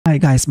Hi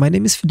guys, my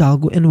name is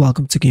Fidalgo and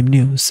welcome to Game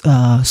News.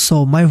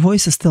 So my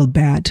voice is still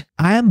bad.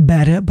 I am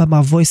better, but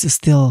my voice is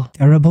still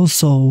terrible,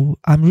 so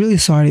I'm really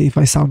sorry if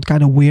I sound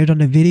kind of weird on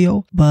the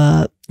video,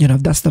 but you know,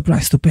 that's the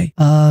price to pay.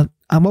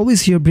 I'm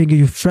always here bringing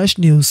you fresh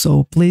news,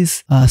 so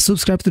please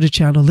subscribe to the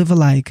channel, leave a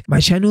like.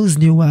 My channel is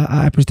new,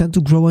 I pretend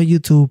to grow on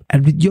YouTube,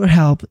 and with your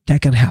help,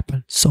 that can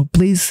happen. So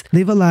please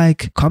leave a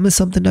like, comment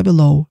something down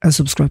below, and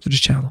subscribe to the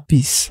channel.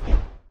 Peace.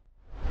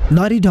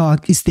 Naughty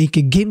Dog is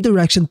taking game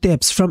direction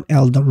tips from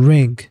Elden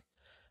Ring.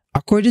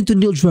 According to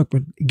Neil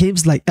Druckmann,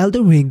 games like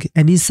Elden Ring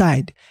and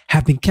Inside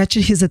have been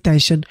catching his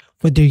attention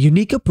for their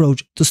unique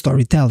approach to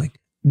storytelling.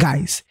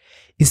 Guys,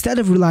 instead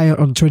of relying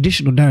on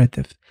traditional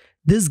narrative,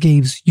 these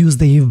games use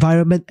the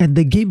environment and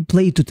the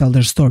gameplay to tell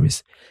their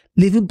stories,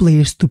 leaving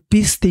players to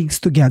piece things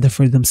together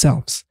for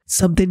themselves.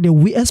 Something that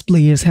we as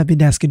players have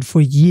been asking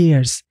for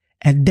years,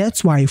 and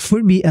that's why,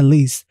 for me at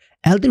least,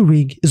 Elden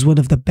Ring is one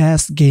of the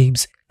best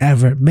games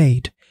ever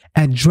made.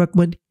 And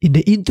Druckmann, in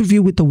the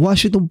interview with the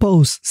Washington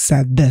Post,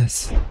 said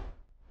this.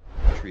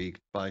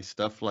 Intrigued by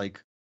stuff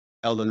like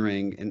Elden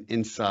Ring and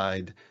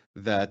Inside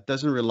that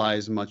doesn't rely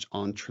as much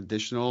on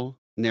traditional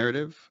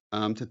narrative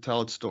to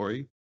tell its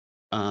story,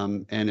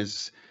 and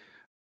is,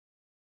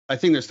 I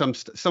think there's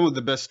some of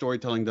the best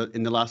storytelling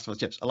in The Last of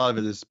Us. Yes, a lot of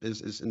it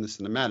is in the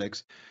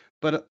cinematics,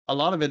 but a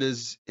lot of it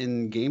is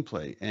in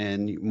gameplay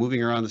and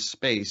moving around the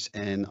space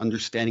and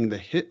understanding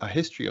a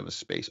history of a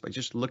space by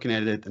just looking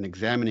at it and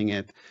examining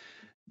it.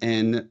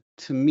 And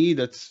to me,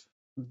 that's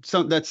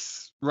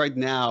right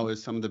now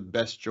is some of the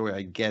best joy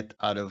I get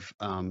out of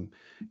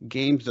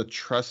games that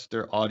trust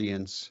their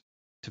audience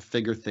to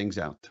figure things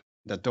out,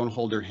 that don't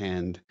hold their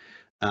hand.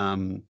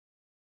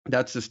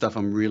 That's the stuff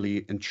I'm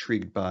really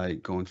intrigued by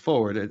going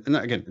forward. And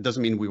again, it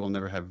doesn't mean we will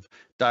never have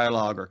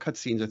dialogue or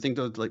cutscenes. I think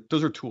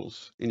those are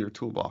tools in your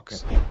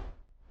toolbox.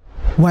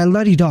 While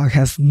Naughty Dog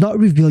has not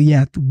revealed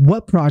yet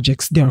what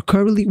projects they are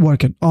currently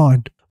working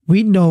on,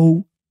 we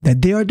know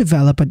that they are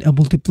developing a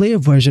multiplayer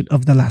version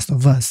of The Last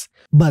of Us.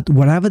 But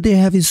whatever they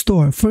have in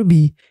store, for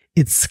me,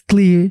 it's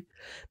clear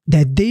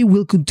that they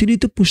will continue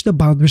to push the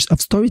boundaries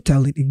of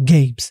storytelling in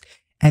games.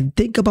 And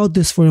think about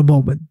this for a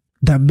moment.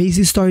 The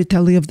amazing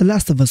storytelling of The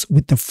Last of Us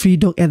with the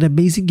freedom and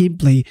amazing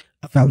gameplay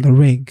of Elden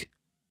Ring.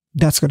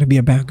 That's gonna be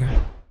a banger.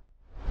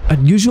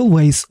 Unusual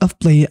ways of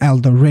playing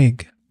Elden Ring.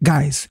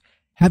 Guys,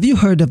 have you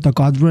heard of the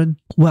God Run?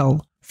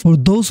 Well, for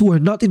those who are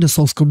not in the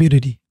Souls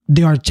community,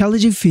 there are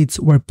challenging feats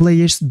where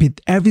players beat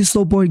every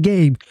Soulsborne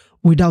game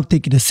without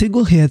taking a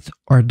single hit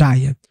or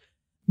dying.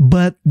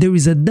 But there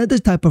is another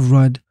type of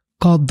run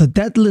called the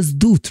Deathless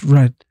Dude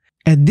Run,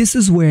 and this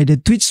is where the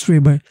Twitch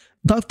streamer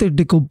Dr.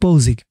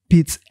 Decomposing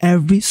beats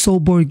every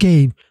Soulsborne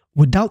game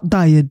without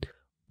dying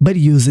but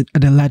using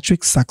an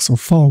electric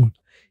saxophone.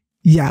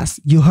 Yes,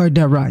 you heard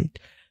that right.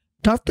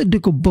 Dr.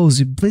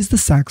 Decomposing plays the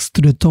sax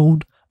to the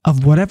tone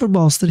of whatever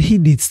monster he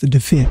needs to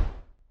defeat.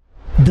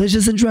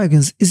 Dungeons &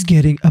 Dragons is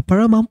getting a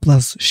Paramount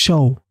Plus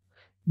show.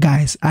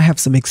 Guys, I have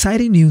some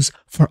exciting news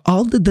for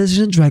all the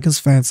Dungeons & Dragons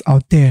fans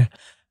out there.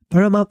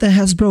 Paramount and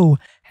Hasbro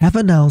have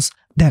announced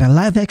that a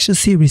live-action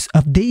series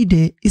of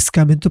D&D is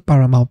coming to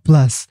Paramount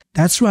Plus.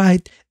 That's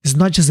right, it's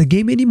not just a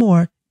game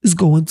anymore, it's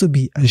going to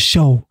be a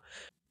show.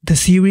 The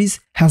series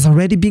has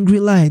already been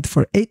greenlighted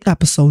for 8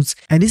 episodes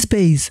and is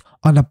based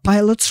on a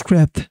pilot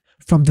script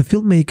from the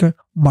filmmaker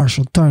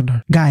Marshall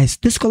Turner. Guys,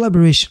 this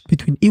collaboration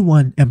between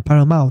E1 and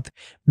Paramount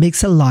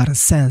makes a lot of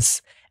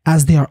sense,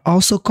 as they are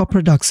also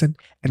co-production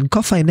and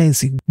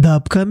co-financing the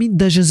upcoming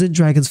Dungeons &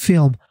 Dragons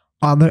film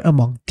Honor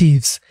Among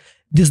Thieves.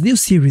 This new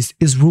series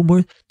is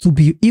rumored to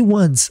be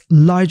E1's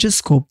largest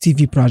scope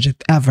TV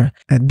project ever,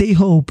 and they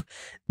hope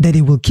that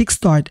it will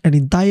kickstart an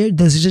entire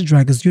Dungeons &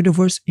 Dragons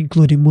universe,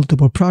 including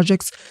multiple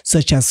projects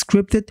such as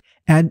scripted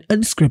and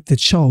unscripted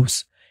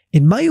shows.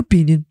 In my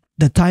opinion,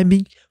 the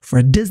timing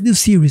for this new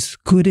series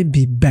couldn't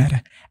be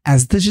better,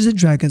 as Dungeons &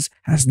 Dragons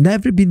has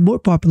never been more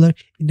popular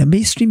in the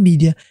mainstream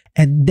media,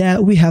 and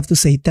that we have to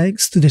say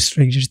thanks to the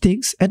Stranger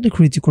Things and the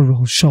Critical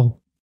Role show.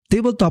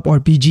 Tabletop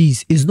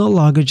RPGs is no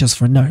longer just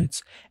for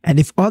nerds, and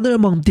if Honor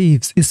Among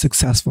Thieves is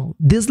successful,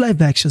 this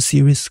live-action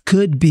series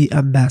could be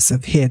a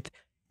massive hit.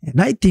 And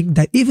I think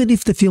that even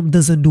if the film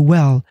doesn't do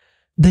well,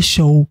 the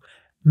show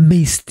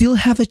may still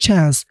have a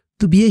chance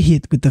to be a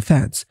hit with the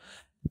fans.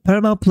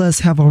 Paramount Plus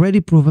have already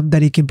proven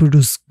that it can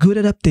produce good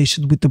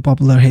adaptations with the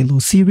popular Halo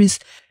series,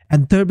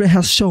 and Turner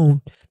has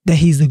shown that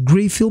he's a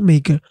great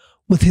filmmaker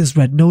with his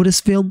Red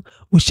Notice film,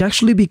 which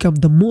actually became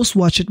the most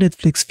watched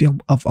Netflix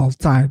film of all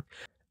time.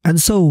 And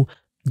so,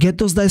 get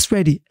those dice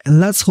ready and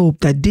let's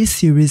hope that this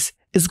series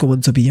is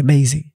going to be amazing.